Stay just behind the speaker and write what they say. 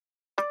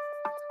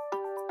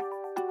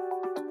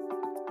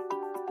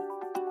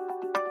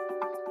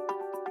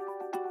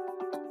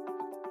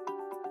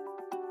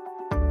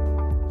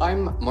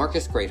I'm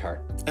Marcus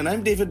Greatheart. And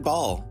I'm David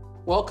Ball.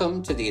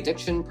 Welcome to the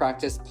Addiction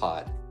Practice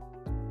Pod.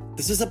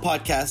 This is a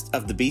podcast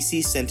of the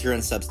BC Centre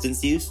on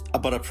Substance Use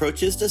about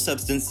approaches to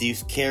substance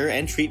use care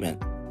and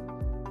treatment.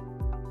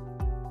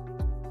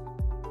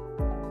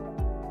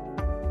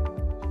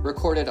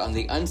 Recorded on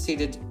the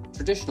unceded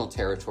traditional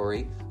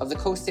territory of the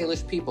Coast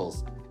Salish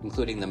peoples,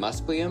 including the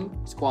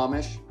Musqueam,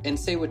 Squamish, and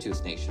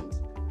Tsleil-Waututh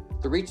nations.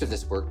 The reach of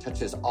this work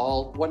touches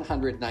all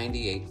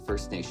 198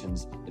 First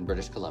Nations in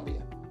British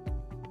Columbia.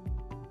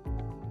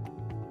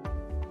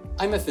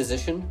 I'm a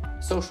physician,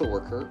 social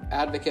worker,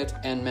 advocate,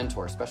 and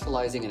mentor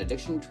specializing in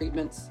addiction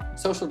treatments,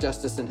 social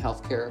justice and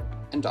healthcare,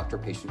 and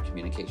doctor-patient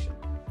communication.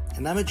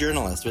 And I'm a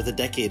journalist with a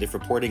decade of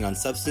reporting on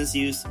substance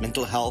use,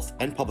 mental health,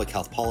 and public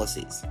health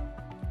policies.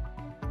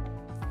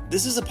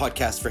 This is a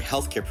podcast for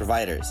healthcare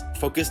providers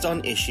focused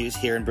on issues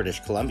here in British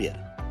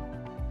Columbia.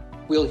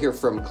 We'll hear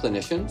from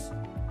clinicians,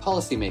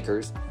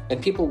 policymakers,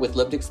 and people with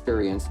lived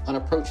experience on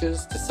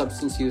approaches to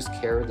substance use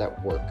care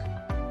that work.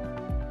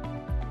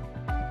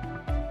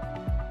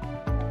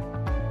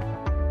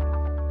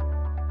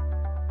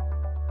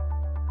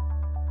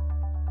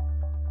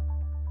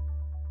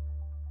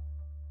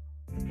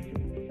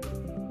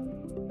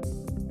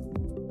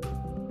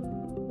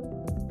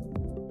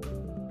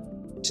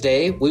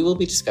 Today, we will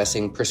be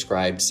discussing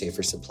prescribed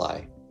safer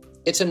supply.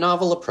 It's a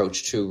novel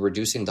approach to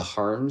reducing the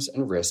harms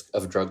and risk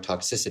of drug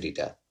toxicity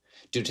death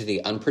due to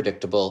the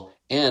unpredictable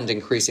and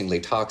increasingly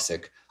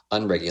toxic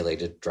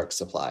unregulated drug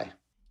supply.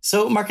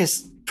 So,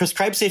 Marcus,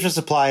 prescribed safer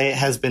supply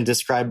has been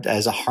described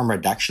as a harm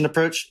reduction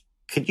approach.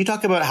 Could you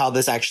talk about how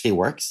this actually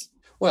works?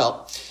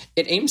 Well,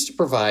 it aims to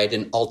provide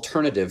an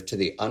alternative to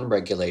the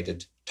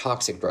unregulated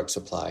toxic drug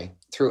supply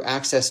through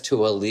access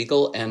to a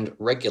legal and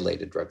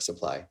regulated drug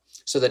supply,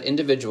 so that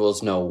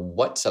individuals know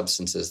what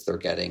substances they're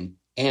getting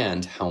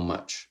and how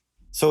much.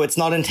 So it's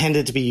not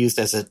intended to be used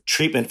as a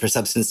treatment for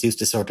substance use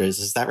disorders,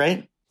 is that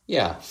right?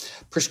 Yeah.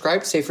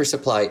 Prescribed safer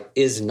supply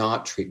is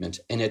not treatment,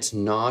 and it's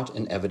not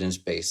an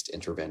evidence-based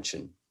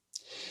intervention.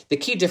 The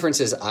key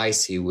differences I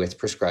see with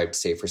prescribed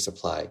safer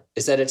supply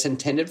is that it's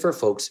intended for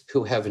folks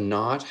who have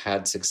not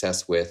had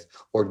success with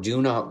or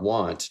do not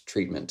want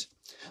treatment,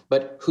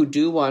 but who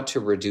do want to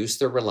reduce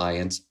their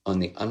reliance on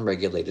the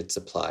unregulated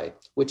supply,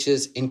 which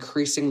is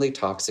increasingly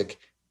toxic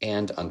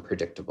and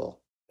unpredictable.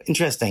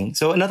 Interesting.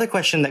 So another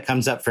question that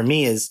comes up for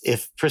me is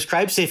if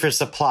prescribed safer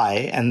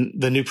supply and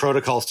the new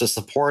protocols to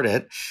support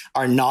it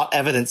are not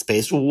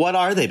evidence-based, what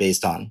are they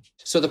based on?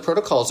 So the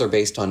protocols are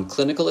based on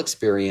clinical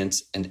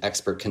experience and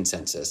expert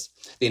consensus.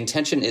 The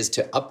intention is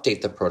to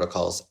update the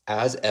protocols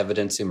as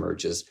evidence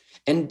emerges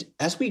and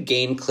as we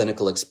gain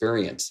clinical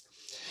experience.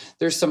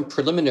 There's some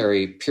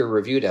preliminary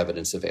peer-reviewed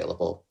evidence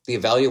available. The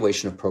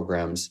evaluation of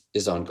programs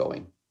is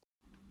ongoing.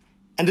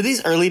 And do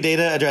these early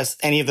data address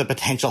any of the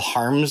potential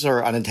harms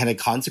or unintended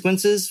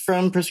consequences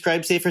from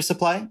prescribed safer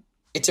supply?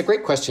 It's a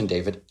great question,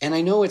 David, and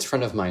I know it's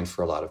front of mind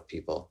for a lot of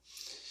people.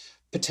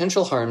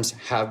 Potential harms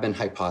have been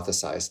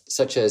hypothesized,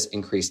 such as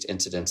increased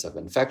incidence of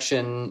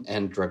infection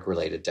and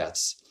drug-related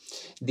deaths.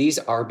 These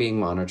are being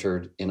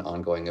monitored in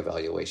ongoing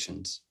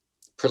evaluations.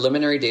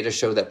 Preliminary data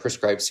show that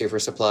prescribed safer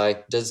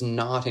supply does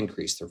not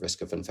increase the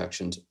risk of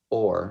infections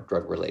or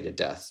drug-related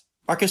death.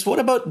 Marcus, what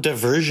about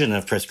diversion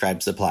of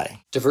prescribed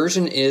supply?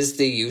 Diversion is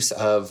the use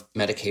of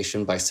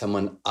medication by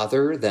someone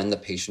other than the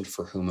patient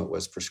for whom it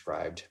was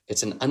prescribed.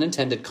 It's an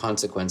unintended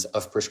consequence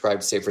of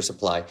prescribed safer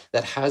supply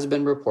that has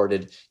been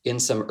reported in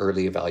some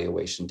early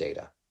evaluation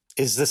data.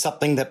 Is this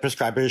something that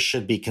prescribers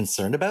should be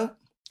concerned about?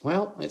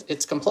 Well,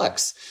 it's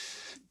complex.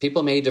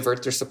 People may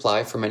divert their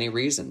supply for many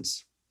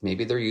reasons.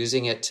 Maybe they're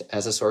using it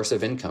as a source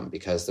of income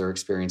because they're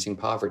experiencing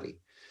poverty,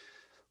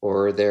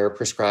 or their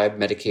prescribed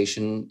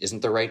medication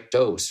isn't the right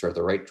dose or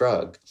the right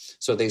drug,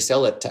 so they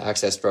sell it to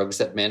access drugs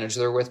that manage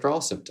their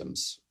withdrawal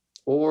symptoms.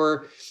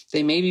 Or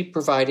they may be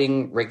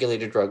providing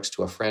regulated drugs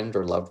to a friend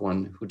or loved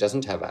one who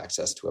doesn't have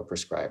access to a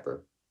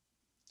prescriber.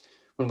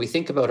 When we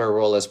think about our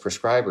role as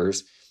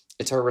prescribers,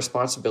 it's our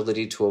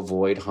responsibility to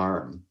avoid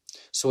harm.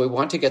 So we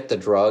want to get the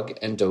drug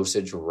and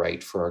dosage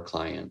right for our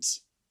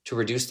clients, to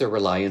reduce their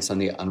reliance on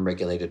the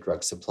unregulated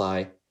drug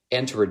supply,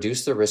 and to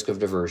reduce the risk of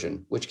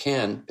diversion, which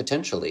can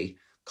potentially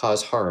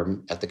cause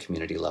harm at the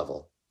community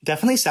level.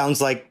 Definitely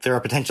sounds like there are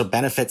potential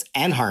benefits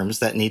and harms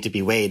that need to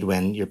be weighed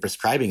when you're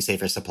prescribing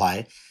safer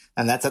supply,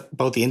 and that's at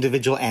both the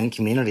individual and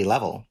community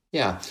level.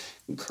 Yeah.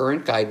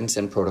 Current guidance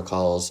and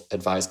protocols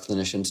advise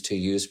clinicians to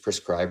use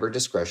prescriber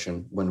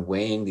discretion when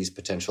weighing these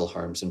potential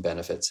harms and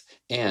benefits,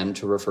 and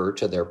to refer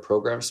to their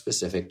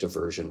program-specific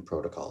diversion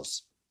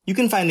protocols. You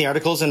can find the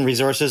articles and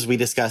resources we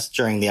discussed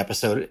during the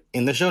episode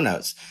in the show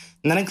notes,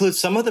 and that includes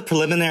some of the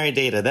preliminary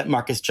data that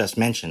Marcus just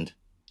mentioned.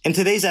 In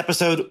today's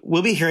episode,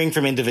 we'll be hearing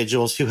from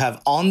individuals who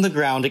have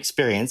on-the-ground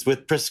experience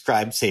with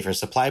prescribed safer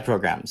supply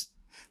programs.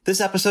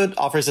 This episode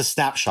offers a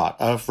snapshot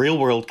of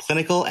real-world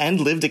clinical and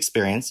lived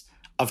experience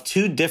of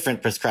two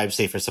different prescribed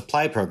safer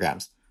supply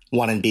programs,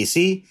 one in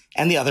BC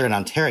and the other in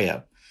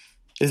Ontario.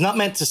 It is not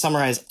meant to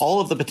summarize all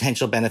of the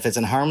potential benefits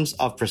and harms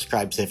of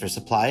prescribed safer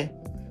supply,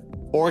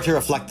 or to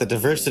reflect the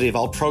diversity of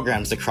all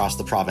programs across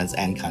the province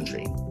and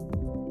country.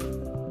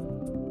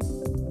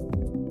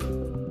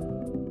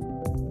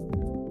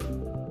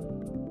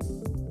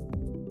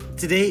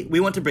 Today, we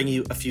want to bring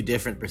you a few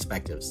different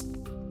perspectives.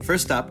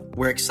 First up,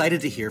 we're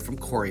excited to hear from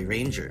Corey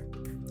Ranger.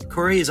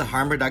 Corey is a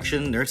harm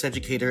reduction nurse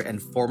educator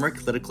and former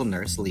clinical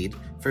nurse lead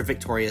for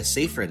Victoria's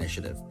Safer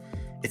Initiative.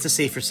 It's a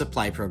safer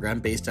supply program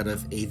based out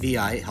of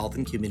AVI Health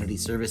and Community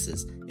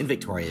Services in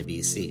Victoria,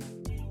 BC.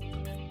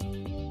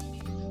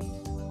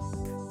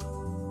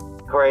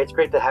 Corey, it's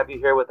great to have you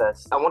here with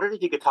us. I wondered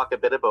if you could talk a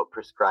bit about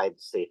prescribed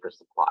safer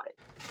supply.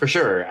 For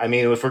sure. I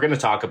mean, if we're going to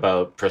talk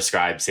about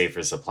prescribed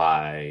safer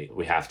supply,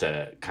 we have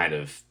to kind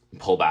of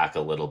pull back a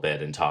little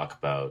bit and talk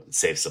about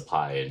safe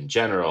supply in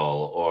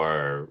general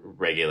or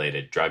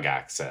regulated drug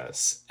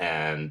access.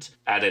 And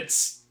at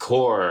its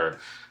core,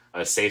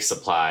 a safe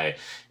supply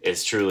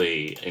is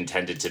truly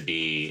intended to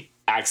be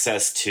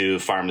access to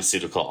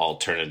pharmaceutical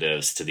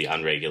alternatives to the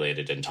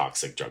unregulated and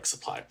toxic drug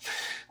supply.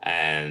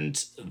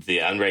 And the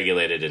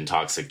unregulated and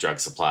toxic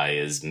drug supply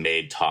is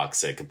made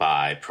toxic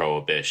by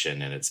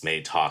prohibition, and it's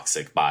made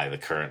toxic by the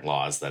current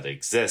laws that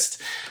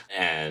exist.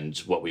 And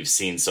what we've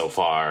seen so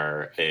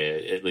far,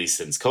 at least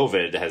since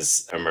COVID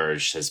has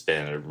emerged, has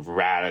been a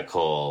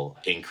radical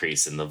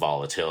increase in the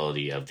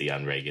volatility of the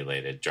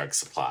unregulated drug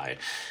supply.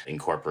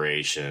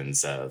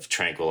 Incorporations of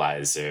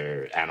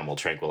animal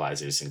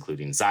tranquilizers,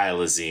 including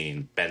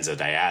xylazine,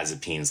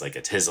 benzodiazepines like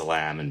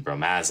atizolam and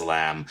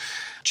bromazolam,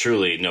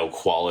 truly no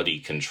quality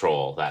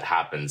control that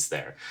happens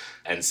there.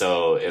 And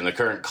so in the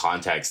current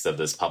context of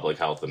this public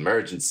health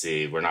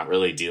emergency, we're not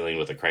really dealing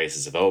with a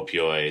crisis of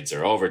opioids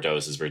or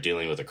overdoses. We're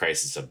dealing with a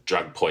crisis of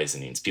drug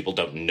poisonings. People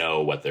don't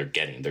know what they're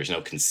getting. There's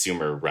no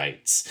consumer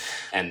rights.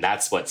 And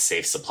that's what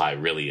safe supply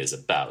really is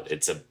about.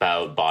 It's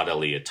about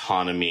bodily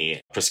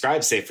autonomy.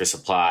 Prescribed safer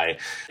supply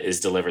is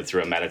delivered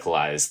through a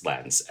medicalized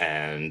lens,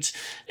 and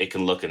it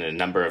can look in a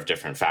number of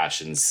different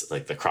fashions,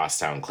 like the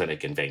Crosstown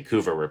Clinic in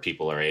Vancouver, where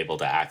people are able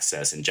to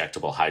access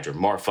injectable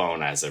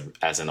hydromorphone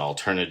as an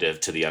alternative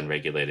to the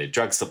unregulated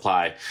drug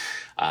supply.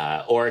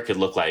 Or it could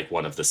look like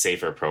one of the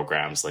safer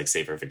programs like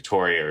Safer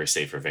Victoria or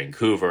Safer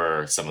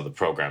Vancouver, or some of the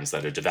programs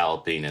that are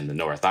developing in the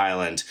North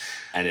Island.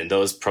 And in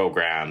those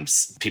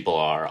programs, people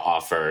are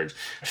offered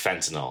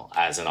fentanyl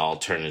as an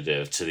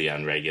alternative to the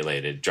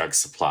unregulated drug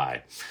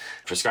supply.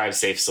 Prescribed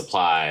safe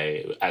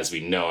supply, as we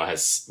know,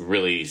 has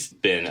really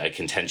been a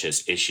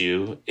contentious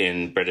issue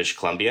in British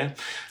Columbia.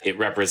 It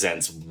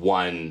represents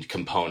one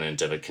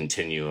component of a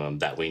continuum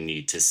that we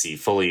need to see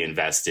fully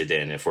invested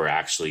in if we're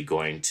actually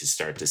going to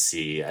start to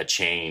see a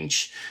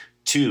change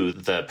to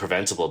the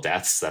preventable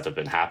deaths that have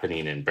been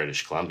happening in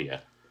British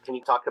Columbia. Can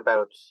you talk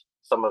about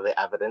some of the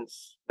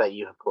evidence that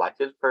you have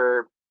collected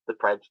for the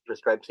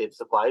prescribed safe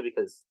supply?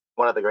 Because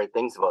one of the great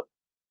things about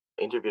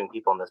interviewing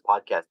people on this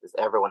podcast is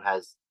everyone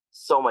has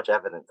so much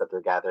evidence that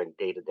they're gathering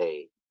day to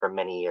day for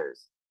many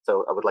years.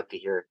 So I would like to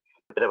hear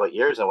a bit about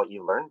yours and what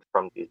you learned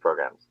from these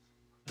programs.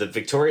 The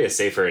Victoria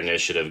Safer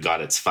Initiative got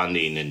its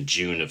funding in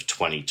June of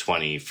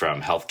 2020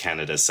 from Health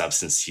Canada's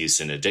Substance Use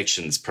and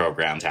Addictions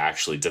program to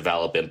actually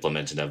develop,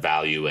 implement, and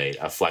evaluate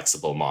a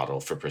flexible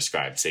model for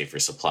prescribed safer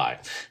supply.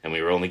 And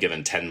we were only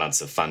given 10 months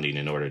of funding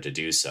in order to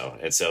do so.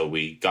 And so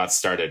we got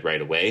started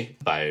right away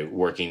by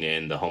working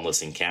in the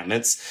homeless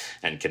encampments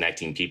and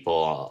connecting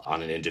people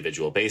on an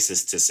individual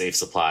basis to safe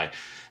supply.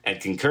 And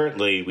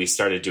concurrently, we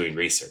started doing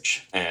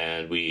research,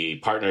 and we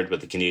partnered with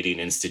the Canadian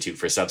Institute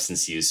for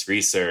Substance Use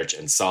Research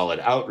and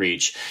Solid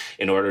Outreach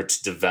in order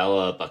to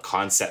develop a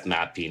concept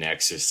mapping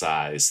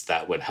exercise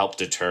that would help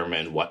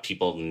determine what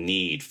people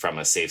need from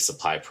a safe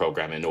supply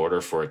program in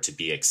order for it to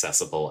be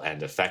accessible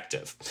and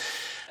effective.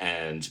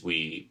 And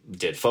we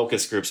did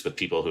focus groups with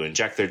people who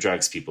inject their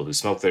drugs, people who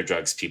smoke their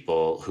drugs,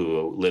 people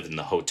who live in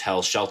the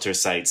hotel shelter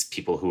sites,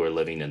 people who are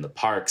living in the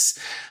parks,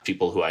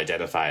 people who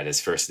identified as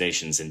First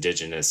Nations,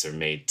 Indigenous, or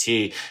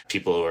Métis,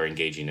 people who are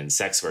engaging in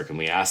sex work. And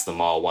we asked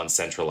them all one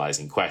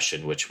centralizing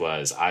question, which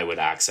was, I would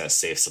access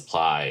safe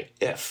supply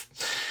if.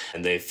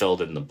 And they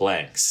filled in the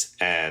blanks.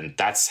 And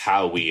that's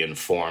how we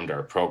informed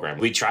our program.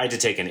 We tried to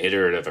take an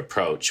iterative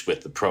approach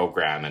with the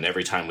program. And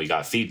every time we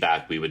got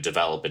feedback, we would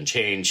develop and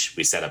change.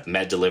 We set up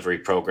med delivery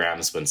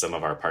programs when some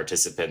of our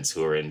participants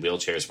who are in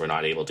wheelchairs were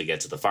not able to get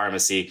to the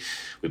pharmacy.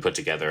 We put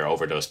together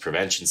overdose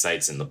prevention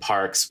sites in the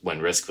parks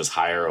when risk was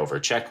higher over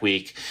check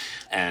week.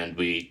 And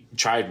we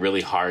tried really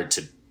hard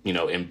to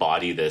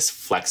embody this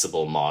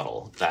flexible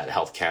model that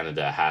Health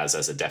Canada has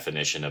as a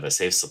definition of a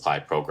safe supply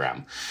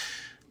program.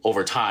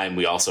 Over time,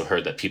 we also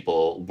heard that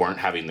people weren't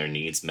having their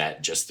needs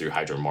met just through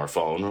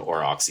hydromorphone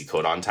or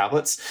oxycodone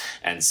tablets.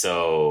 And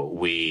so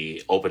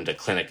we opened a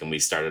clinic and we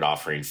started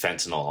offering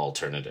fentanyl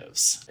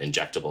alternatives,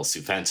 injectable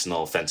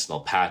sufentanil,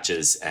 fentanyl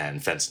patches, and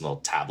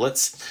fentanyl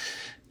tablets.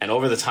 And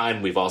over the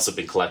time, we've also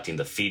been collecting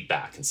the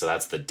feedback. And so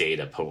that's the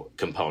data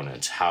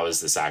component. How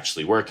is this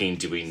actually working?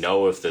 Do we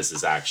know if this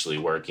is actually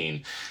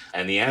working?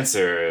 And the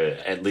answer,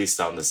 at least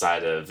on the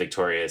side of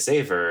Victoria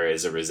Safer,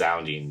 is a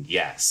resounding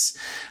yes.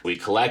 We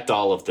collect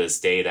all of this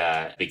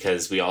data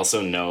because we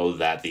also know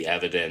that the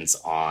evidence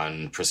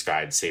on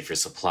prescribed safer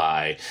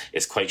supply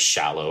is quite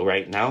shallow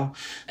right now,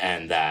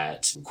 and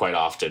that quite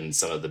often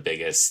some of the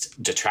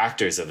biggest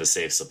detractors of a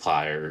safe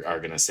supply are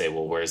going to say,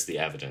 well, where's the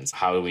evidence?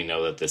 How do we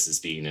know that this is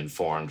being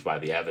informed informed by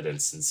the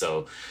evidence. And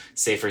so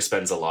SAFER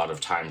spends a lot of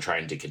time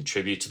trying to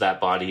contribute to that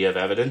body of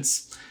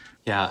evidence.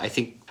 Yeah, I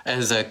think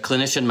as a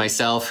clinician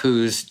myself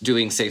who's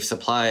doing safe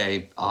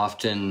supply,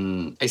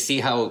 I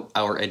see how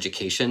our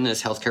education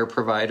as healthcare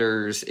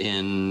providers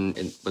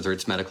in whether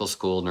it's medical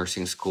school,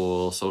 nursing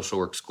school, social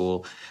work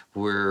school,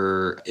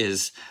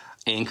 is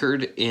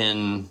anchored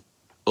in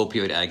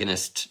opioid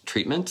agonist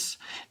treatments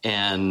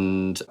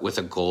and with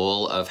a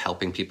goal of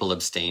helping people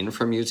abstain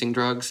from using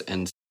drugs.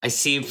 And I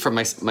see from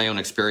my own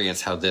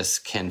experience how this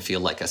can feel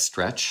like a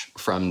stretch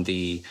from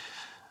the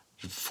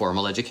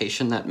formal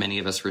education that many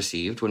of us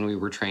received when we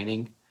were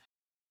training.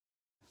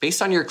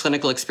 Based on your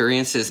clinical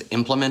experiences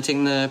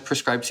implementing the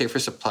Prescribed Safer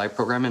Supply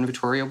program in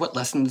Victoria, what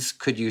lessons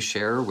could you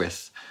share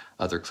with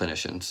other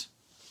clinicians?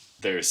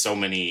 There's so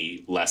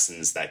many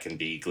lessons that can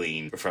be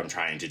gleaned from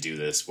trying to do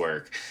this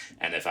work.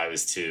 And if I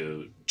was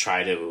to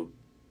try to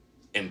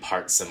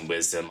impart some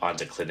wisdom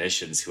onto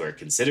clinicians who are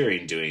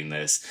considering doing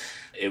this,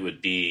 it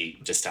would be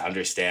just to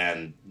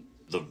understand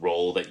the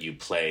role that you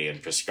play in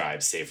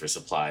Prescribed Safer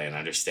Supply and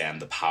understand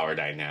the power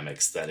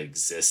dynamics that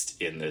exist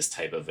in this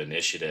type of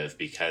initiative,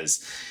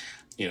 because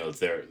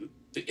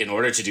in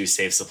order to do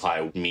safe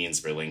supply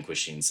means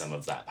relinquishing some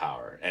of that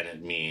power, and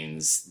it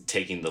means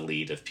taking the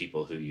lead of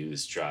people who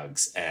use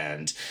drugs.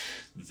 And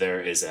there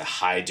is a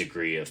high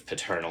degree of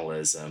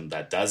paternalism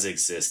that does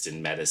exist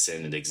in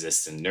medicine. It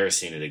exists in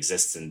nursing. It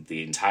exists in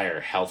the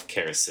entire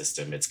healthcare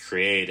system. It's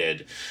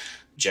created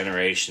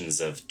generations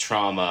of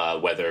trauma,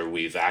 whether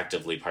we've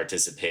actively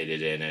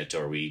participated in it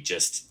or we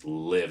just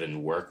live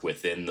and work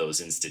within those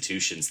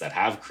institutions that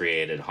have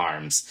created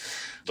harms.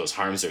 Those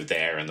harms are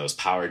there and those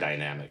power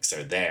dynamics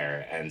are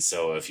there. And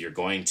so if you're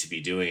going to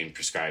be doing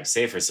Prescribed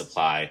Safer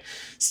Supply,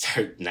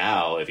 start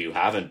now. If you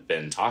haven't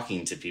been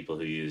talking to people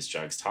who use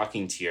drugs,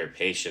 talking to your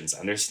patients,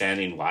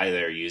 understanding why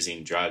they're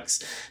using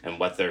drugs and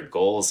what their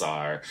goals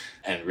are,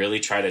 and really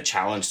try to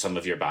challenge some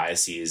of your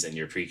biases and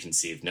your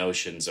preconceived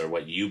notions or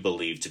what you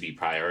believe to be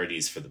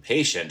priorities for the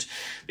patient,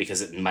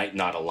 because it might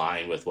not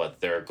align with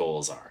what their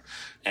goals are.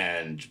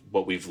 And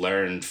what we've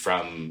learned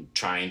from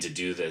trying to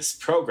do this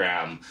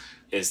program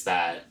is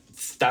that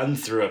done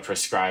through a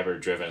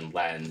prescriber-driven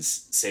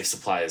lens, safe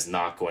supply is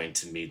not going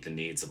to meet the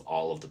needs of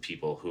all of the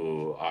people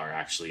who are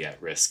actually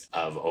at risk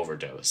of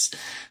overdose.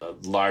 A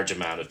large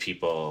amount of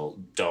people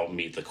don't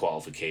meet the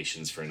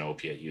qualifications for an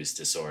opiate use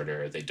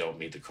disorder. They don't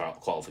meet the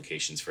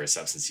qualifications for a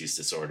substance use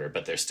disorder,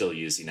 but they're still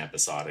using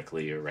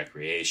episodically or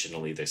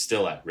recreationally. They're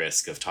still at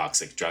risk of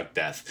toxic drug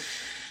death.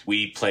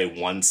 We play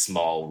one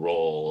small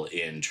role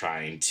in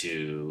trying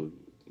to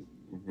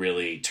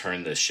really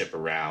turn the ship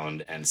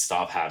around and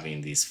stop having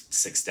these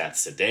 6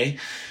 deaths a day.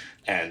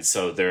 And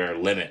so there are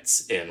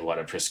limits in what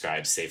a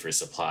Prescribed Safer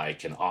Supply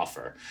can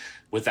offer.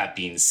 With that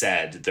being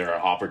said, there are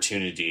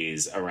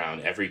opportunities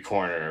around every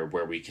corner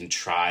where we can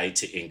try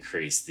to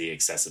increase the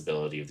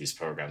accessibility of these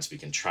programs. We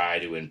can try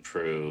to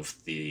improve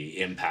the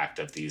impact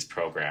of these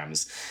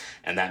programs.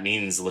 And that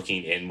means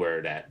looking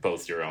inward at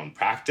both your own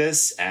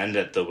practice and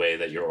at the way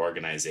that your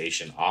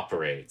organization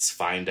operates.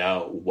 Find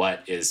out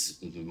what is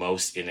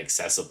most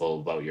inaccessible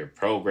about your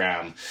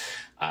program.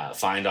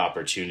 Find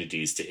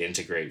opportunities to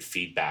integrate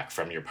feedback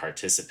from your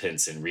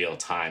participants in real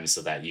time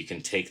so that you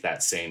can take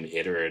that same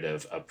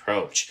iterative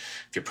approach.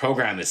 If your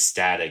program is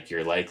static,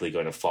 you're likely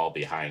going to fall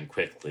behind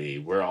quickly.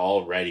 We're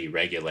already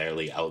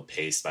regularly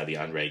outpaced by the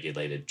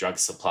unregulated drug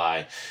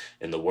supply.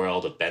 In the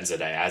world of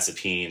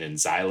benzodiazepine and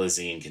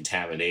xylazine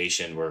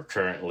contamination, we're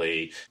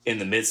currently in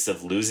the midst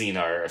of losing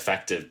our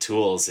effective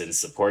tools in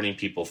supporting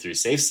people through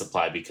safe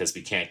supply because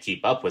we can't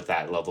keep up with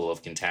that level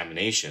of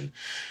contamination.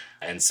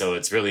 And so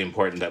it's really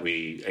important that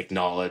we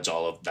acknowledge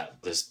all of that,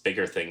 there's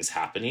bigger things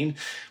happening,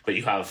 but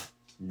you have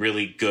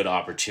really good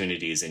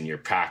opportunities in your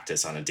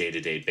practice on a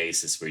day-to-day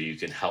basis where you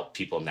can help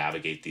people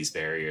navigate these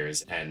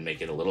barriers and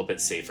make it a little bit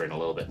safer and a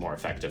little bit more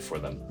effective for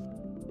them.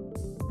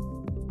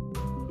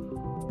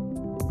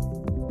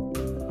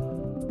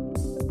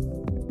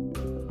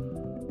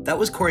 That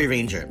was Corey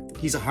Ranger.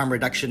 He's a harm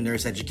reduction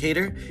nurse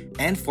educator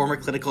and former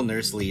clinical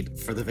nurse lead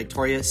for the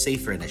Victoria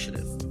Safer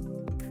Initiative.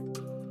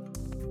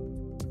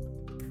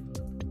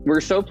 We're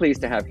so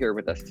pleased to have here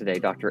with us today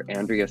Dr.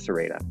 Andrea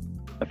Sereda,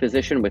 a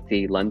physician with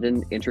the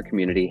London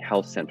Intercommunity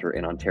Health Centre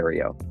in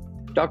Ontario.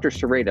 Dr.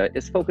 Sereda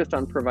is focused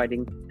on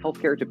providing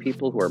healthcare to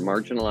people who are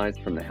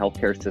marginalized from the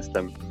healthcare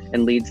system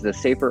and leads the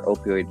Safer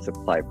Opioid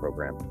Supply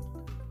Program.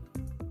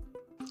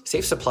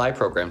 Safe supply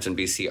programs in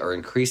BC are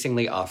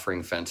increasingly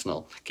offering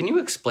fentanyl. Can you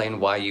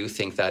explain why you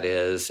think that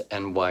is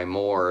and why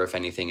more, if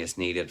anything, is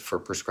needed for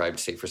prescribed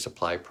safer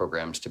supply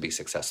programs to be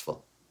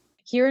successful?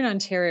 Here in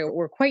Ontario,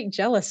 we're quite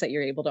jealous that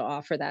you're able to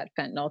offer that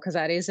fentanyl because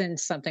that isn't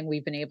something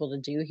we've been able to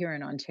do here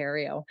in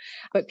Ontario.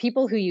 But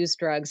people who use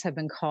drugs have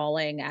been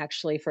calling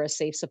actually for a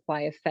safe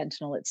supply of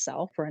fentanyl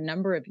itself for a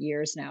number of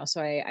years now.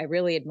 So I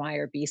really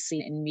admire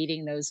BC in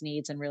meeting those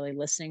needs and really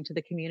listening to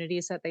the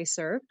communities that they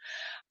serve.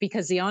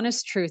 Because the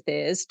honest truth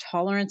is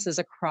tolerances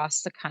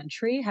across the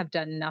country have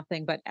done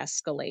nothing but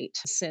escalate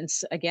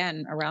since,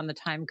 again, around the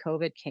time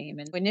COVID came.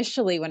 And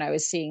initially, when I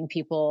was seeing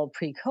people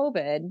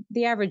pre-COVID,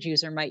 the average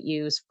user might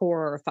use 4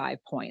 4 or 5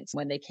 points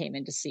when they came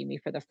in to see me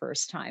for the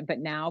first time. But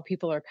now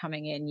people are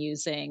coming in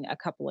using a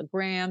couple of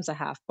grams, a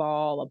half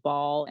ball, a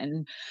ball.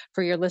 And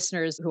for your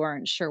listeners who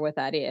aren't sure what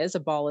that is, a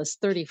ball is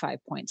 35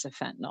 points of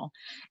fentanyl.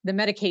 The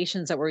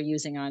medications that we're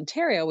using in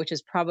Ontario, which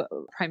is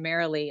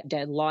primarily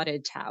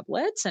dilaudid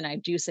tablets, and I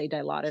do say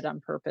dilaudid on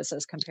purpose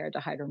as compared to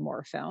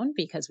hydromorphone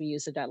because we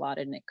use the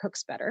dilaudid and it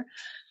cooks better,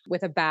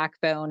 with a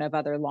backbone of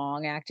other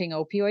long-acting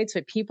opioids.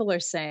 But people are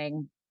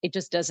saying it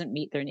just doesn't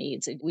meet their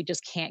needs. We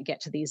just can't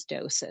get to these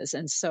doses.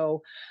 And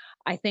so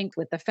I think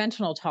with the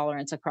fentanyl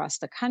tolerance across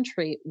the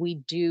country, we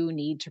do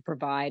need to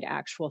provide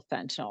actual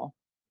fentanyl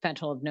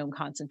of known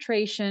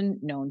concentration,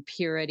 known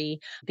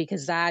purity,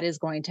 because that is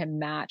going to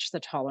match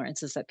the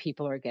tolerances that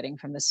people are getting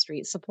from the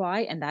street supply.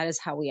 And that is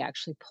how we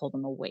actually pull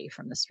them away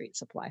from the street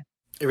supply.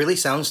 It really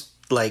sounds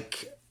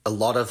like a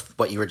lot of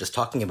what you were just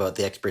talking about,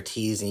 the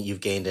expertise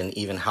you've gained and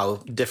even how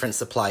different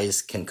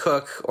supplies can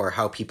cook or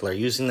how people are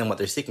using them, what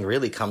they're seeking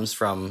really comes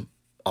from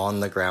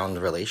on the ground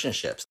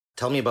relationships.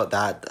 Tell me about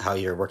that, how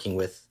you're working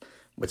with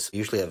what's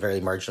usually a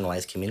very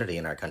marginalized community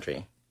in our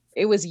country.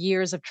 It was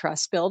years of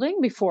trust building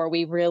before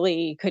we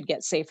really could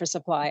get Safer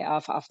Supply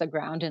off the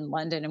ground in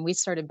London. And we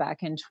started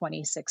back in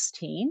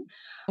 2016.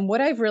 And what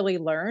I've really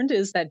learned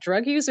is that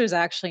drug users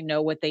actually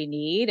know what they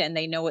need, and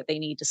they know what they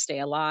need to stay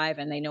alive,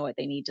 and they know what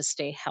they need to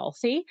stay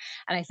healthy.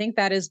 And I think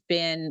that has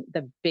been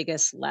the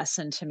biggest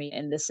lesson to me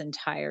in this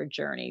entire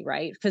journey,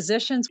 right?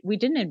 Physicians, we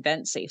didn't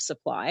invent Safe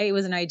Supply. It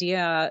was an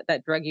idea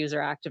that drug user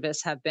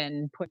activists have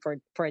been put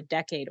for a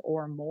decade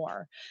or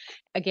more.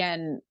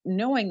 Again,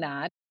 knowing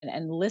that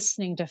and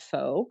listening to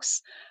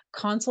folks,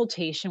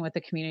 consultation with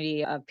the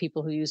community of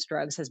people who use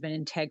drugs has been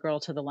integral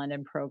to the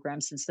London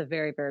program since the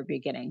very, very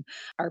beginning.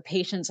 Our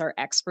patients are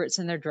experts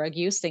in their drug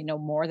use. They know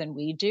more than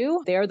we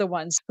do. They're the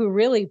ones who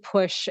really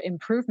push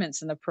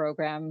improvements in the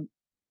program.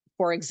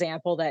 For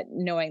example, that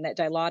knowing that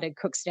dilaudid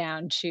cooks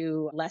down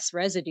to less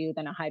residue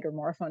than a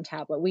hydromorphone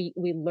tablet. We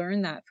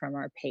learn that from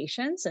our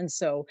patients. And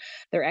so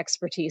their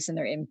expertise and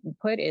their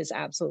input is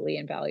absolutely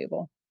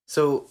invaluable.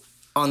 So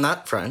on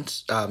that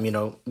front,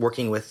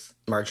 working with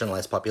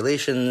marginalized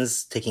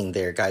populations, taking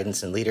their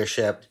guidance and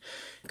leadership,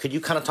 could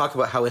you kind of talk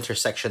about how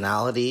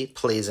intersectionality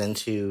plays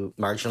into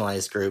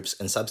marginalized groups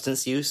and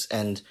substance use?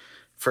 And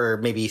for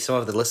maybe some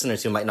of the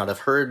listeners who might not have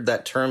heard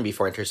that term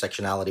before,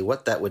 intersectionality,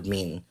 what that would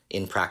mean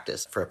in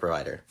practice for a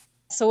provider?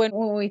 So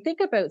when we think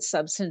about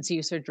substance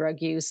use or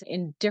drug use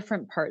in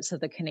different parts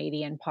of the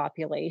Canadian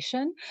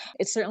population,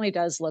 it certainly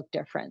does look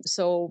different.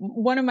 So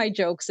one of my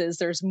jokes is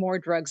there's more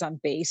drugs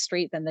on Bay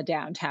Street than the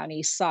downtown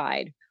east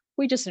side.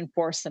 We just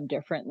enforce them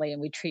differently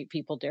and we treat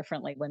people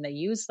differently when they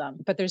use them.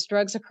 But there's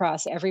drugs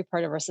across every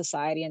part of our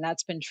society, and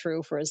that's been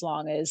true for as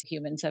long as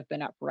humans have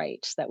been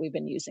upright, that we've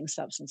been using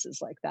substances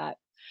like that.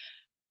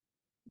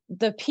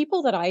 The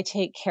people that I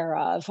take care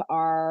of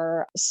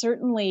are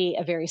certainly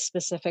a very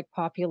specific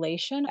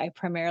population. I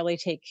primarily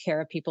take care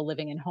of people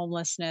living in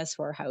homelessness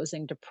who are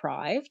housing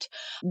deprived,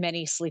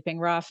 many sleeping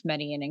rough,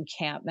 many in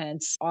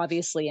encampments,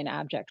 obviously in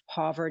abject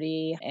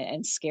poverty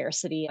and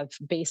scarcity of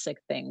basic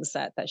things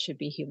that should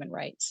be human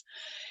rights.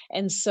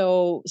 And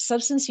so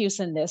substance use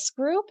in this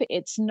group,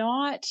 it's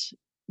not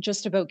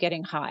just about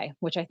getting high,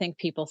 which I think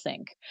people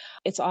think.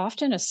 It's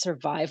often a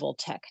survival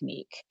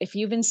technique. If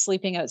you've been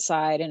sleeping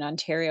outside in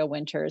Ontario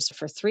winters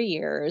for 3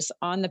 years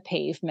on the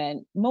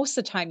pavement, most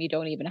of the time you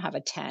don't even have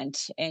a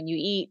tent and you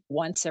eat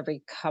once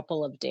every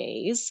couple of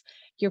days,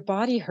 your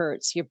body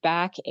hurts, your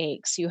back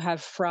aches, you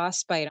have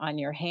frostbite on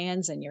your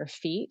hands and your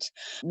feet,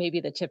 maybe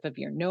the tip of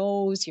your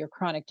nose, your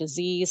chronic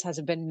disease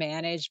hasn't been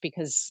managed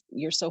because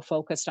you're so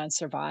focused on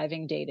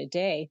surviving day to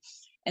day.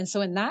 And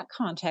so in that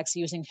context,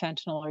 using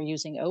fentanyl or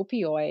using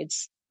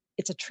opioids,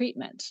 it's a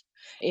treatment.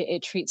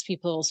 It treats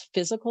people's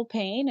physical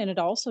pain, and it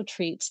also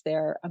treats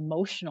their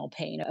emotional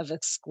pain of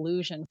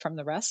exclusion from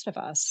the rest of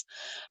us.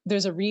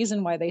 There's a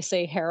reason why they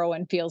say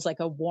heroin feels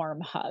like a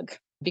warm hug,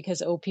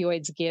 because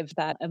opioids give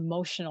that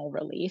emotional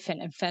relief,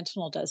 and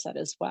fentanyl does that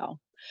as well.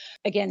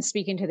 Again,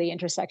 speaking to the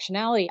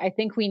intersectionality, I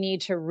think we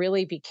need to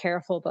really be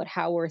careful about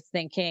how we're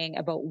thinking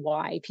about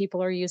why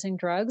people are using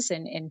drugs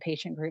in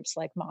patient groups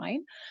like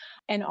mine.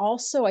 And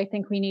also, I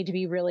think we need to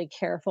be really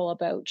careful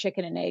about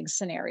chicken and egg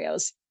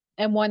scenarios.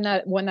 And one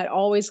that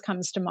always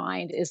comes to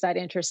mind is that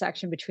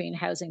intersection between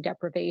housing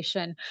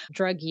deprivation,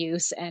 drug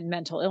use, and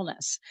mental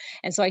illness.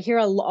 And so I hear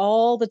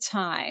all the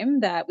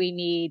time that we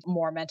need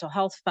more mental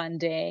health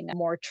funding,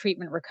 more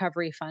treatment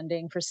recovery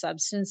funding for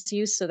substance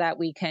use so that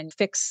we can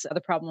fix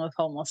the problem of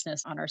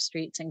homelessness on our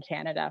streets in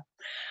Canada.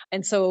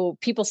 And so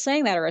people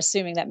saying that are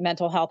assuming that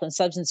mental health and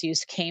substance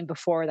use came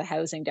before the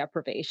housing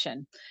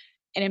deprivation.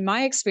 And in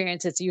my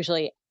experience, it's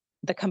usually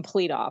the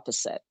complete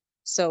opposite.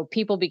 So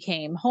people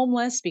became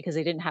homeless because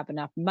they didn't have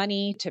enough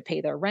money to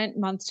pay their rent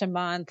month to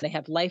month. They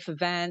have life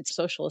events.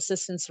 Social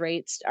assistance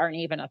rates aren't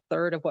even a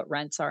third of what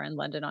rents are in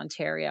London,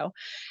 Ontario.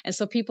 And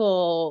so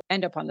people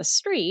end up on the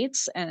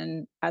streets.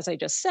 And as I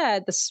just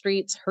said, the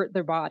streets hurt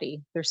their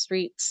body. Their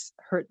streets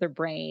hurt their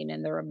brain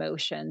and their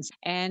emotions.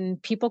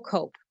 And people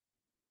cope.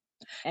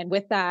 And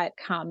with that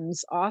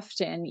comes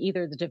often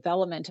either the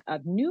development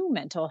of new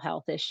mental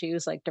health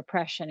issues like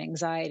depression,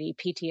 anxiety,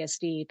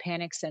 PTSD,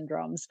 panic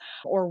syndromes,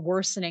 or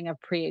worsening of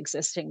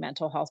pre-existing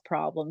mental health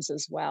problems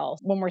as well.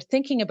 When we're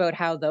thinking about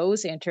how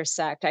those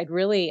intersect,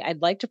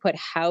 I'd like to put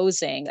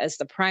housing as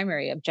the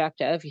primary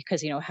objective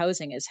because,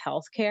 housing is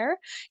healthcare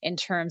in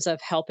terms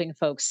of helping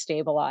folks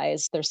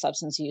stabilize their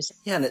substance use.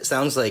 Yeah, and it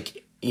sounds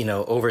like,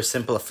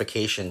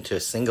 oversimplification to a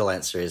single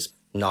answer is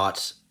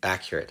not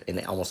accurate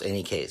in almost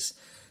any case.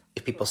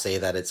 If people say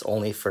that it's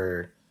only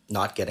for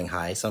not getting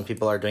high, some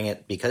people are doing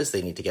it because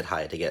they need to get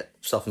high, to get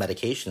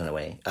self-medication in a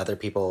way. Other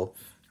people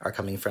are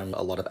coming from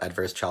a lot of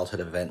adverse childhood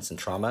events and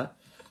trauma,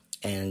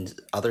 and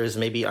others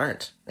maybe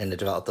aren't, and to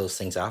develop those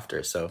things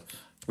after. So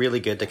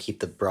really good to keep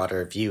the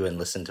broader view and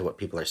listen to what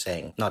people are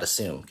saying, not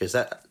assume, because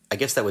I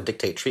guess that would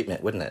dictate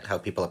treatment, wouldn't it? How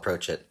people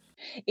approach it.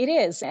 It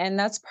is. And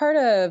that's part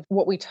of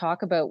what we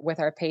talk about with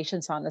our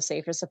patients on the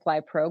Safer Supply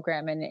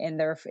program and in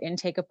their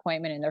intake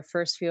appointment, in their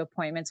first few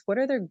appointments. What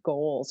are their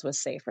goals with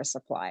Safer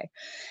Supply?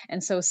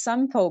 And so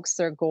some folks,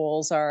 their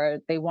goals are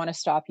they want to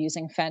stop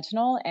using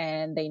fentanyl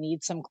and they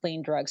need some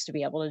clean drugs to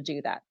be able to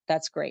do that.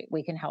 That's great.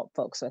 We can help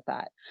folks with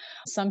that.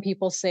 Some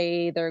people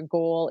say their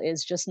goal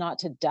is just not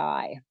to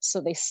die. So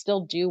they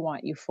still do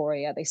want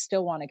euphoria. They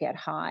still want to get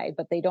high,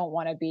 but they don't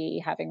want to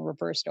be having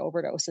reversed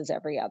overdoses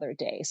every other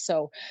day.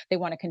 So they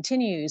want to continue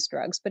to use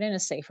drugs, but in a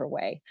safer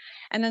way.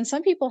 And then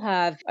some people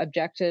have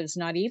objectives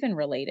not even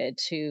related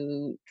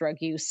to drug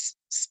use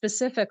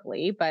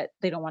specifically, but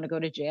they don't want to go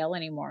to jail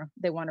anymore.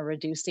 They want to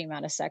reduce the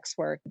amount of sex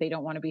work. They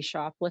don't want to be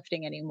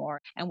shoplifting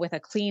anymore. And with a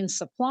clean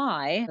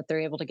supply that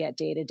they're able to get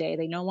day to day,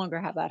 they no longer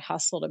have that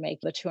hustle to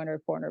make the $200,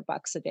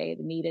 $400 a day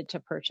needed to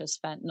purchase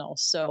fentanyl.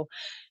 So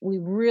we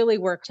really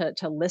work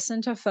to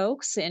listen to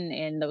folks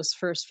in those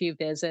first few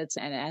visits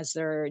and as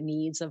their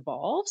needs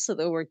evolve so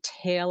that we're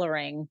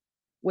tailoring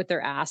what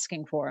they're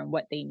asking for and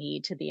what they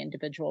need to the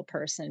individual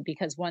person,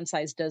 because one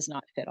size does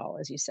not fit all,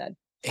 as you said.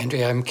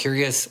 Andrea, I'm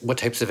curious what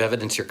types of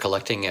evidence you're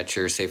collecting at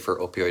your Safer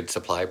Opioid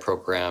Supply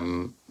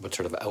program, what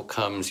sort of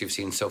outcomes you've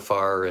seen so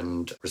far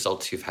and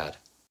results you've had.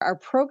 Our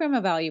program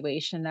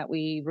evaluation that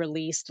we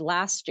released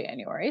last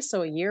January,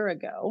 so a year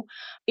ago,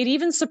 it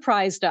even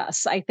surprised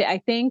us. I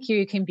think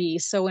you can be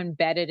so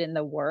embedded in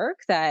the work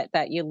that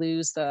you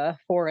lose the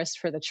forest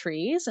for the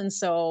trees. And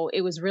so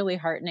it was really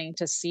heartening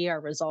to see our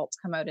results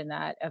come out in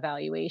that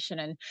evaluation.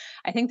 And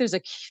I think there's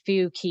a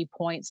few key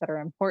points that are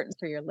important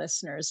for your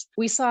listeners.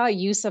 We saw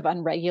use of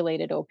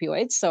unregulated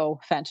opioids,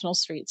 so fentanyl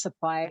street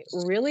supply,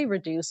 really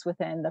reduce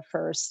within the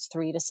first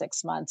 3 to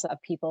 6 months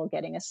of people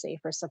getting a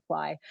safer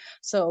supply.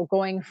 So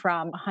going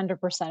from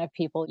 100% of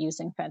people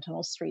using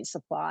fentanyl street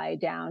supply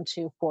down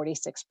to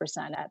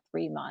 46% at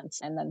 3 months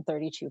and then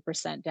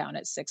 32% down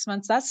at 6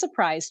 months. That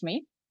surprised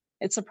me.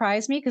 It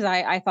surprised me because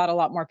I thought a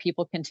lot more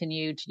people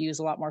continued to use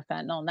a lot more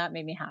fentanyl, and that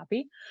made me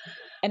happy.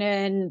 And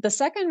then the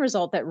second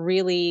result that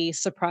really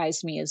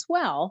surprised me as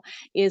well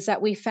is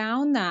that we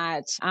found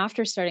that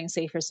after starting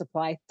Safer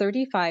Supply,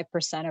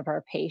 35% of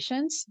our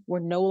patients were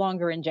no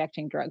longer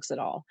injecting drugs at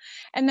all.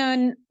 And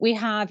then we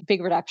have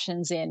big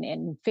reductions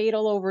in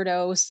fatal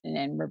overdose and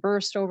in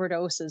reversed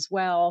overdose as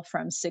well,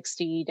 from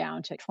 60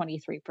 down to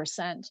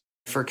 23%.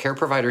 For care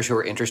providers who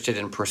are interested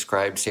in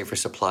prescribed Safer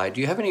Supply,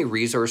 do you have any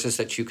resources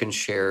that you can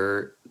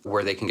share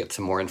where they can get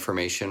some more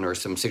information or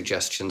some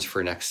suggestions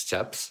for next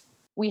steps?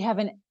 We have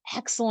an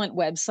excellent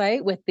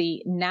website with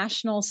the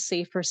National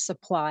Safer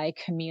Supply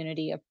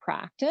Community of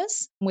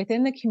Practice.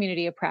 Within the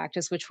Community of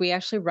Practice, which we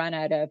actually run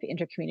out of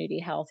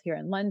Intercommunity Health here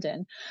in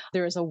London,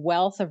 there is a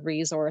wealth of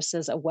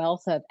resources, a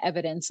wealth of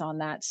evidence on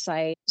that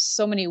site.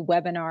 So many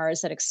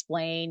webinars that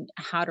explain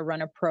how to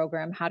run a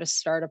program, how to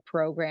start a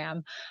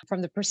program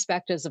from the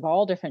perspectives of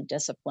all different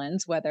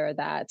disciplines, whether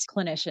that's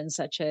clinicians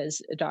such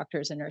as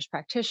doctors and nurse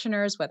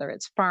practitioners, whether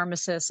it's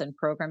pharmacists and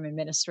program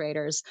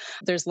administrators.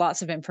 There's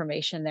lots of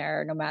information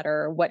there, no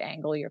matter what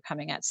angle you're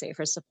coming at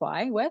Safer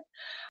Supply with.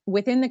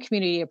 Within the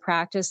Community of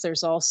Practice,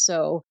 there's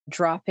also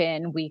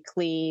drop-in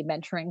weekly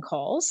mentoring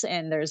calls,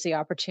 and there's the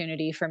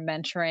opportunity for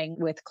mentoring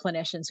with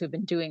clinicians who've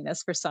been doing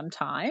this for some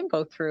time,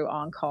 both through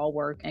on-call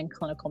work and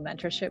clinical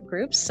mentorship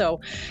groups. So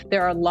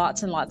there are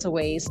lots and lots of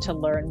ways to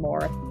learn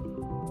more.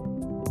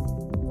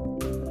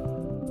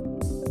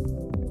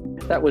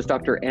 That was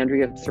Dr.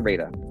 Andrea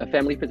Cerveda, a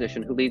family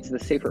physician who leads the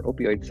Safer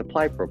Opioid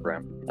Supply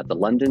program at the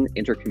London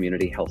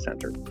Intercommunity Health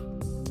Centre.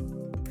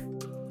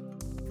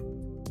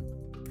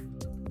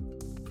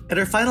 And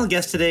our final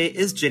guest today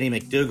is Jenny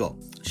McDougall.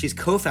 She's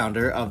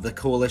co-founder of the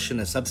Coalition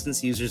of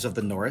Substance Users of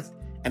the North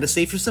and a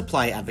Safer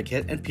Supply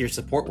advocate and peer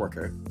support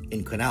worker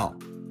in Quesnel.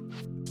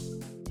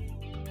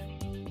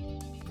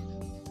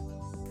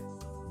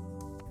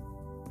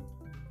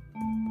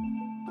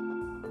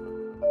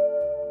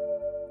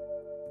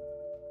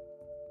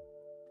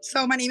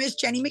 So my name is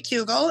Jenny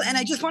McDougall, and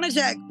I just wanted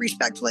to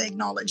respectfully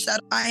acknowledge that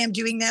I am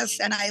doing this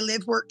and I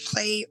live, work,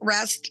 play,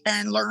 rest,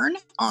 and learn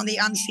on the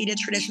unceded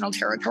traditional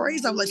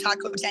territories of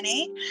Lataco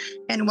Dene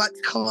and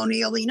what's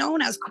colonially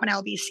known as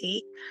Quesnel,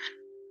 BC.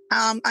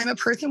 I'm a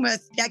person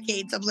with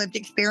decades of lived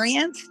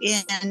experience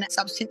in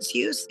substance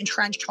use,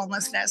 entrenched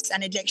homelessness,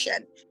 and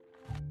addiction.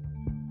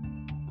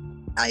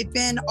 I've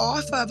been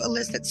off of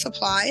illicit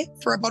supply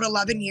for about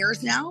 11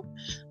 years now,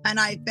 and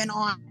I've been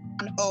on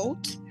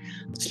OAT,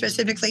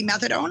 specifically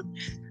methadone.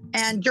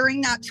 And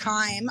during that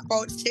time,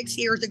 about 6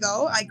 years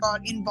ago, I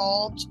got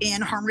involved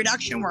in harm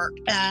reduction work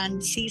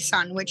and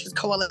CSUN, which is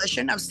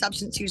Coalition of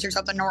Substance Users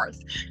of the North.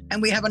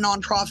 And we have a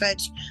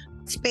nonprofit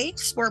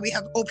space where we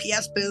have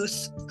OPS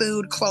booths,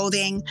 food,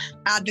 clothing,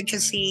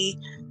 advocacy,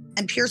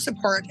 and peer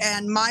support.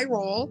 And my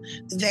role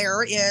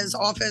there is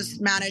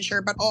office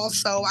manager, but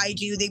also I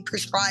do the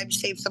prescribed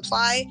safe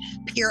supply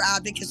peer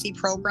advocacy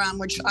program,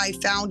 which I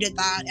founded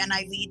that and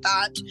I lead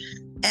that.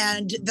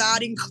 And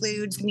that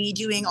includes me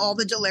doing all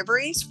the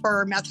deliveries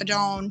for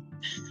methadone,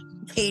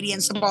 Katie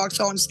and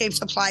Suboxone, safe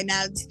supply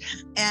meds.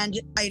 And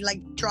I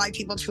drive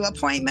people to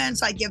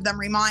appointments. I give them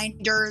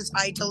reminders.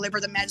 I deliver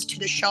the meds to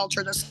the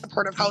shelter, the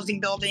supportive housing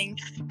building,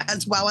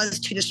 as well as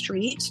to the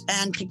street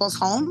and people's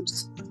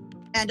homes.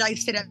 And I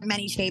sit at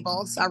many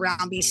tables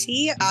around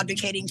BC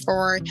advocating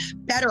for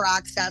better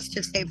access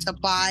to safe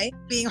supply.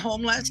 Being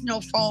homeless,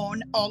 no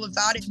phone, all of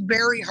that, it's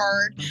very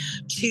hard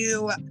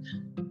to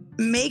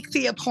make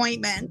the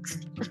appointment.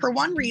 For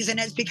one reason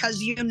is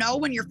because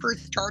when you're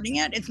first starting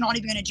it, it's not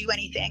even going to do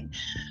anything.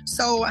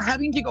 So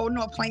having to go to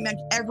an appointment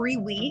every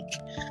week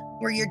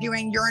where you're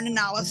doing urine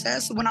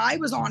analysis, when I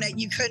was on it,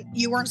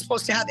 you weren't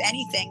supposed to have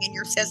anything in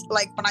your system.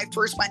 Like when I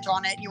first went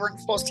on it, you weren't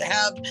supposed to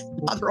have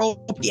other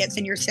opiates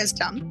in your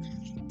system.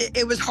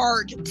 It was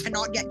hard to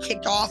not get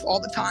kicked off all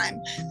the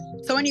time.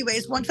 So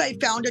anyways, once I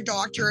found a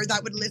doctor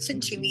that would listen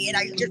to me, and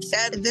I just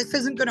said, this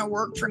isn't going to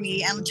work for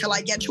me until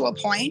I get to a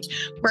point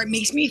where it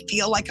makes me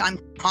feel like I'm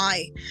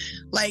high.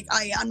 Like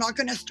I'm not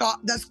going to stop.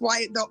 That's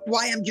why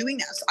I'm doing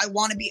this.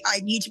 I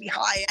need to be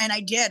high. And I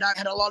did. I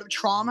had a lot of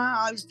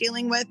trauma I was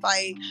dealing with.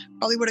 I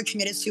probably would have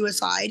committed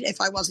suicide if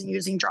I wasn't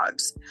using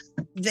drugs.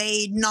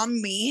 They numbed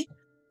me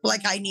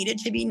like I needed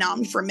to be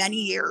numbed for many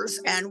years.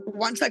 And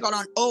once I got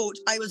on OAT,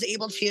 I was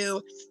able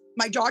to,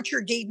 my doctor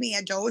gave me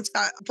a dose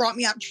that brought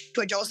me up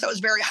to a dose that was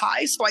very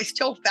high. So I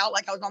still felt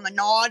like I was on the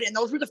nod. And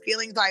those were the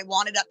feelings I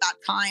wanted at that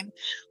time.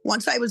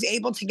 Once I was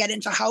able to get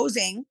into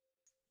housing,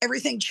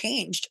 everything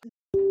changed.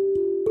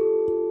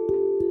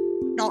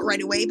 Not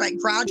right away, but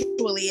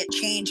gradually it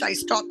changed. I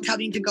stopped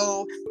having to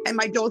go, and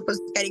my dose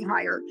was getting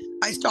higher.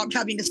 I stopped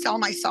having to sell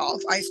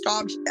myself. I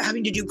stopped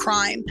having to do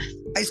crime.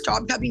 I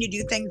stopped having to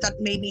do things that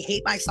made me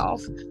hate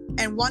myself.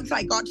 And once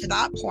I got to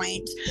that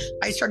point,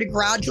 I started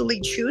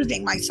gradually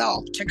choosing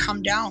myself to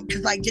come down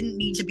because I didn't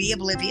need to be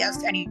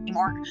oblivious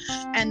anymore.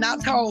 And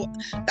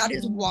that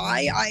is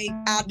why I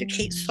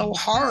advocate so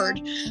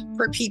hard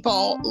for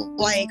people.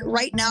 Like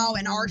right now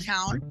in our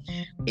town,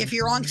 if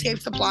you're on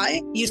safe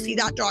supply, you see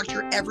that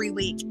doctor every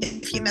week.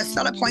 If you miss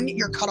that appointment,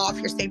 you're cut off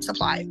your safe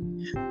supply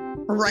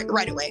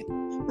right away.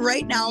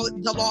 Right now,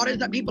 the lot is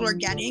that people are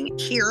getting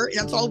here,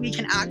 that's all we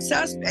can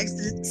access,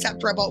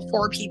 except for about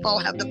 4 people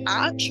have the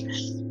patch.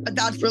 But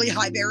that's really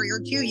high barrier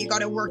too. You got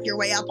to work your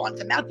way up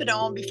onto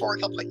methadone before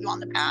he'll put you on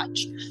the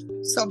patch.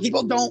 So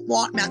people don't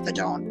want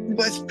methadone.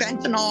 With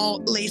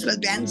fentanyl laced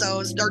with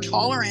benzos, their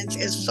tolerance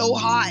is so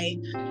high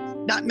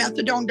that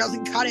methadone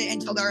doesn't cut it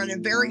until they're at a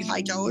very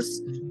high dose.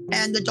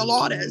 And the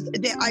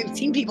Dilaudid, I've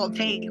seen people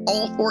take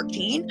all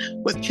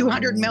 14 with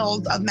 200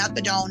 mils of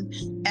methadone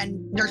and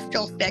they're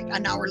still sick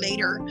an hour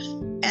later.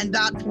 And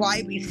that's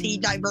why we see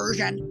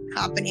diversion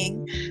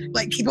happening.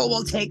 Like people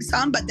will take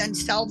some, but then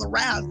sell the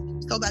rest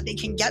so that they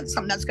can get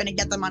some that's going to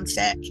get them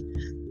unsick.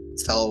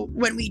 So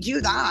when we do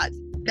that,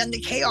 then the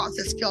chaos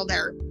is still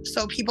there.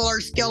 So people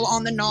are still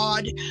on the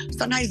nod.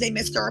 Sometimes they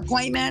miss their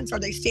appointments or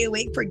they stay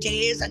awake for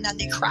days and then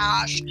they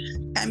crash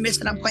and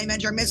miss an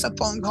appointment or miss a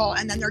phone call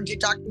and then they're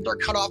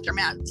cut off their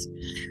meds.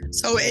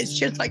 So it's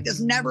just like this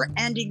never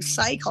ending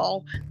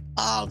cycle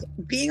of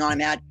being on a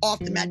med, off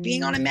the med,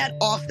 being on a med,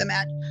 off the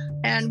med,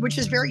 and which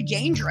is very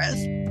dangerous.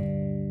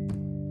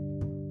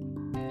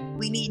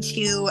 We need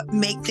to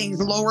make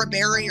things lower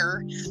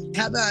barrier,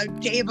 have a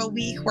day of a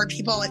week where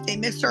people, if they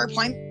miss their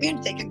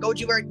appointment, they can go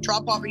do a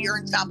drop off a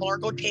urine sample or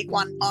go take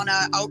one on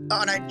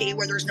a day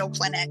where there's no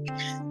clinic.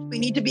 We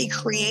need to be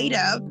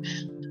creative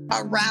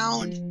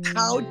around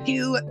how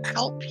to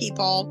help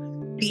people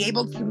be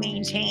able to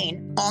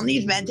maintain on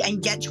these meds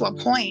and get to a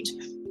point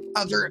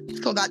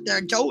so that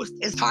their dose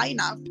is high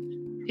enough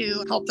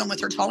to help them with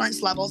their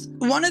tolerance levels.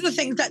 One of the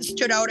things that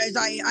stood out is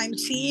I'm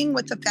seeing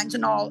with the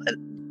fentanyl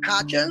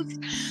patches,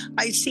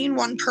 I've seen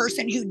one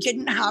person who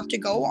didn't have to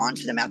go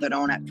onto the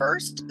methadone at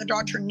first. The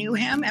doctor knew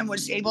him and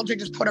was able to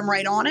just put him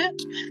right on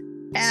it.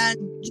 And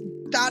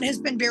that has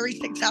been very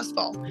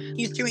successful.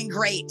 He's doing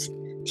great.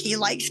 He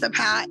likes the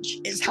patch,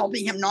 is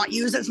helping him not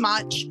use as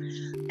much.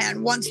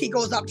 And once he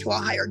goes up to a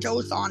higher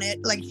dose on it,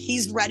 like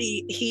he's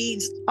ready.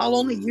 I'll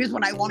only use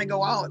when I want to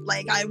go out.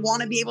 Like I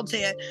want to be able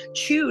to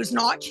choose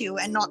not to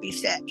and not be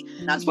sick.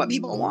 That's what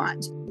people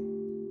want.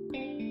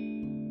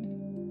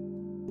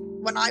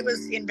 When I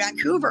was in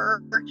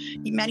Vancouver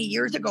many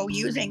years ago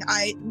using,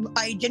 I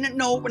didn't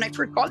know, when I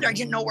first got there, I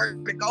didn't know where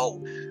to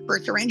go for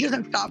syringes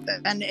and stuff.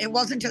 And it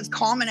wasn't as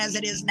common as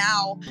it is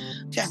now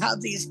to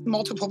have these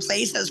multiple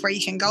places where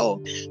you can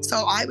go.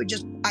 So I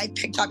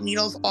picked up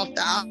needles off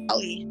the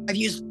alley. I've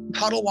used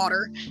puddle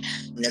water.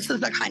 And this is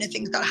the kind of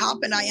things that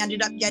happened. I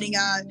ended up getting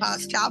a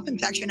staph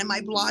infection in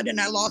my blood,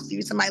 and I lost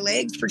use of my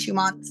legs for 2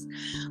 months.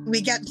 We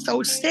get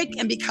so sick,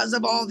 and because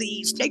of all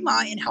the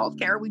stigma in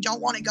healthcare, we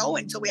don't want to go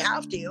until we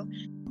have to.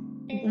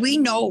 We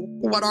know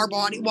what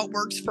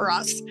works for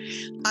us.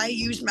 I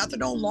used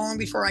methadone long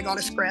before I got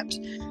a script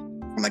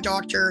from a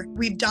doctor.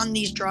 We've done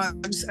these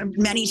drugs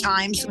many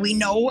times. We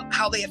know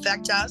how they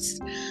affect us.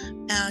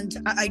 And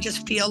I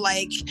just feel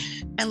like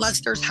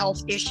unless there's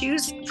health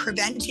issues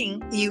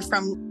preventing you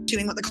from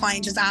doing what the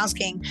client is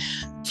asking,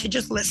 to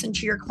just listen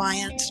to your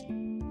client.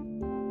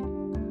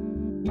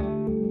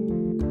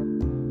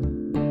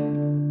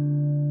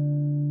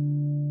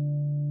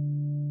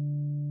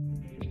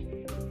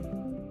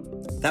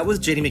 That was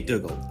Jenny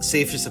McDougall,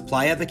 Safer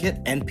Supply advocate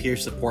and peer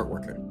support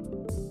worker.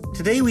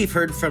 Today we've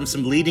heard from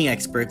some leading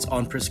experts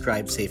on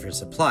prescribed safer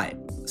supply.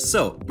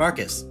 So,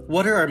 Marcus,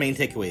 what are our main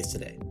takeaways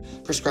today?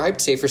 Prescribed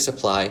safer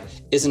supply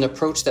is an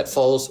approach that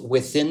falls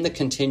within the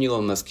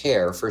continuum of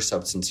care for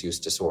substance use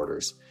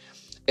disorders.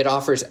 It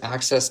offers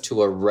access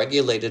to a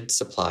regulated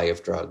supply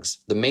of drugs.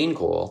 The main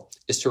goal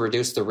is to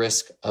reduce the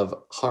risk of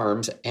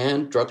harms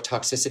and drug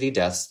toxicity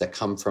deaths that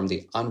come from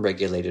the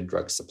unregulated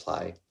drug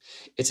supply.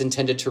 It's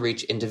intended to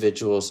reach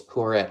individuals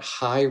who are at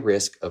high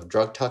risk of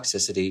drug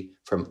toxicity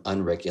from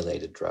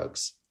unregulated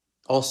drugs.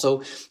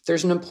 Also,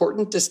 there's an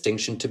important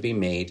distinction to be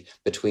made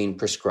between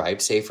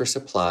prescribed safer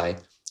supply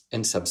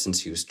and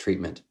substance use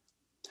treatment.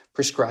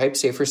 Prescribed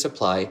safer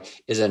supply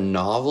is a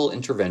novel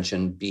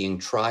intervention being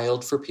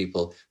trialed for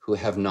people who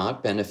have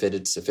not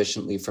benefited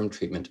sufficiently from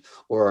treatment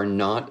or are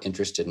not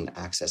interested in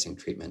accessing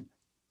treatment.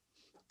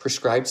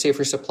 Prescribed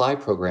safer supply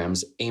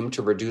programs aim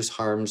to reduce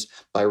harms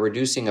by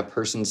reducing a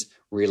person's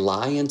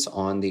reliance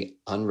on the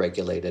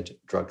unregulated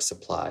drug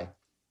supply.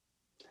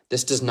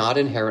 This does not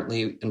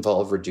inherently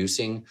involve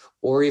reducing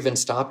or even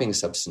stopping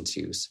substance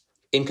use.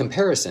 In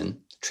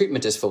comparison,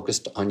 treatment is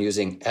focused on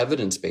using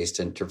evidence-based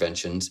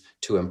interventions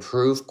to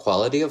improve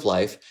quality of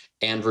life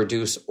and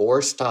reduce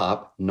or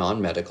stop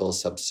non-medical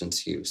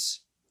substance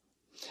use.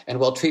 And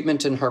while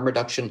treatment and harm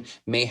reduction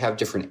may have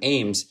different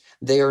aims,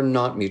 they are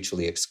not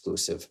mutually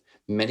exclusive.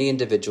 Many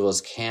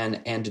individuals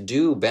can and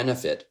do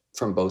benefit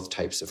from both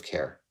types of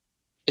care.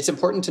 It's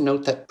important to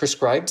note that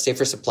prescribed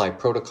safer supply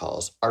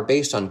protocols are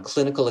based on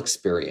clinical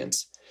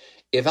experience.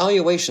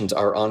 Evaluations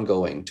are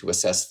ongoing to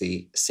assess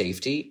the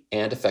safety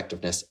and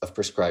effectiveness of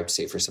prescribed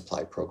safer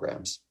supply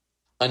programs.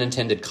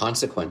 Unintended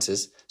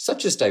consequences,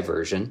 such as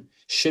diversion,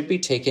 should be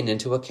taken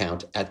into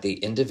account at the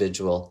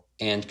individual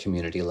and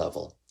community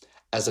level.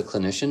 As a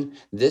clinician,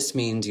 this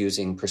means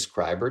using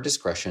prescriber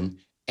discretion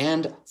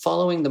and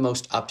following the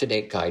most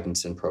up-to-date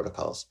guidance and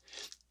protocols.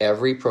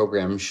 Every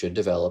program should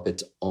develop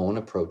its own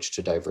approach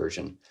to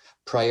diversion,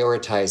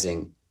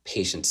 prioritizing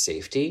patient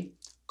safety,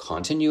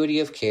 continuity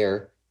of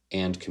care,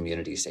 and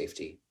community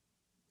safety.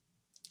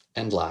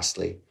 And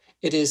lastly,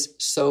 it is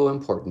so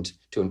important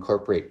to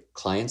incorporate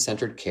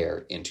client-centered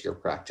care into your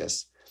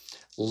practice.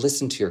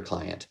 Listen to your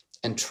client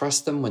and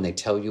trust them when they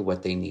tell you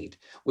what they need,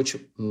 which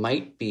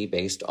might be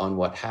based on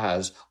what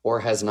has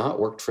or has not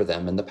worked for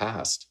them in the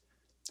past.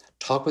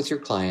 Talk with your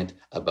client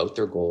about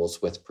their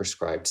goals with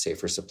prescribed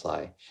safer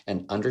supply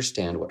and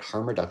understand what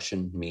harm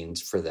reduction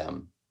means for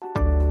them.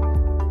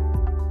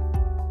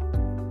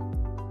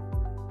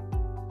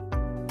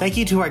 Thank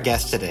you to our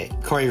guests today,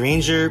 Corey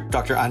Ranger,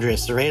 Dr. Andrea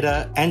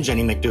Sereda, and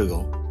Jenny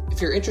McDougall.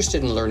 If you're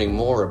interested in learning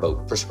more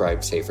about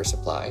prescribed safer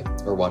supply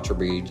or want to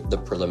read the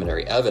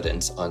preliminary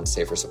evidence on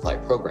safer supply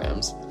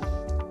programs,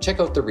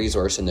 check out the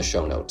resource in the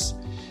show notes.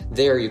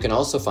 There you can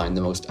also find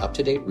the most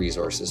up-to-date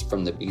resources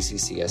from the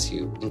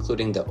BCCSU,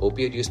 including the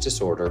Opioid Use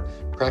Disorder,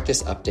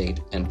 Practice Update,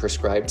 and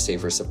Prescribed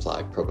Safer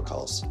Supply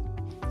protocols.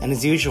 And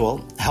as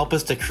usual, help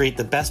us to create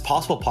the best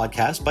possible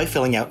podcast by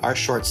filling out our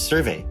short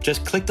survey.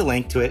 Just click the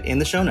link to it in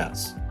the show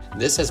notes.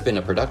 This has been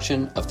a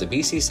production of the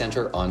BC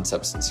Centre on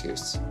Substance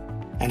Use.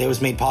 And it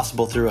was made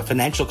possible through a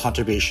financial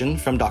contribution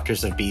from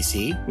Doctors of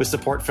BC, with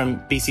support from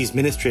BC's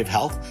Ministry of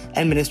Health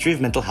and Ministry of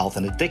Mental Health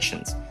and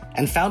Addictions,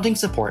 and founding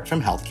support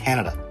from Health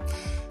Canada.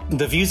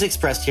 The views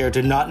expressed here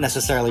do not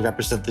necessarily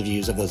represent the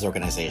views of those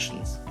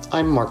organizations.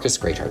 I'm Marcus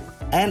Greatheart.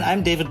 And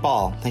I'm David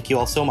Ball. Thank you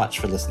all so much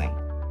for listening.